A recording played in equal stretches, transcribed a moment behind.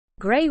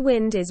Grey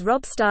Wind is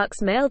Robb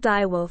Stark's male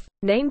direwolf,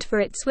 named for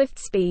its swift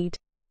speed.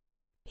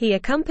 He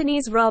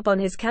accompanies Robb on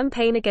his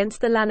campaign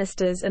against the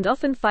Lannisters and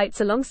often fights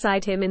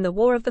alongside him in the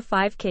War of the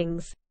Five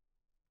Kings.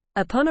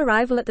 Upon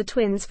arrival at the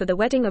twins for the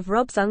wedding of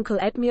Robb's uncle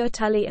Edmure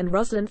Tully and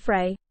Rosalind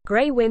Frey,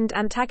 Grey Wind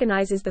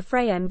antagonizes the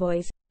Frey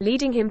envoys,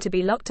 leading him to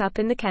be locked up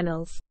in the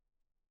kennels.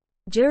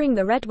 During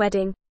the Red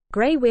Wedding,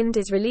 Grey Wind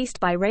is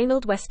released by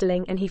Reynold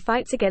Westerling and he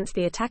fights against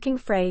the attacking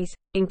Freys,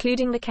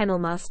 including the Kennel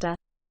Master.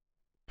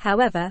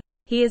 However,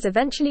 he is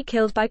eventually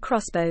killed by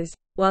crossbows,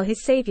 while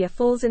his savior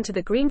falls into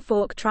the Green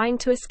Fork trying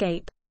to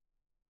escape.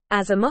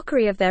 As a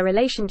mockery of their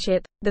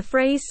relationship, the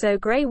Freys sew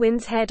Grey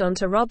Wind's head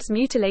onto Robb's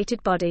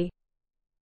mutilated body,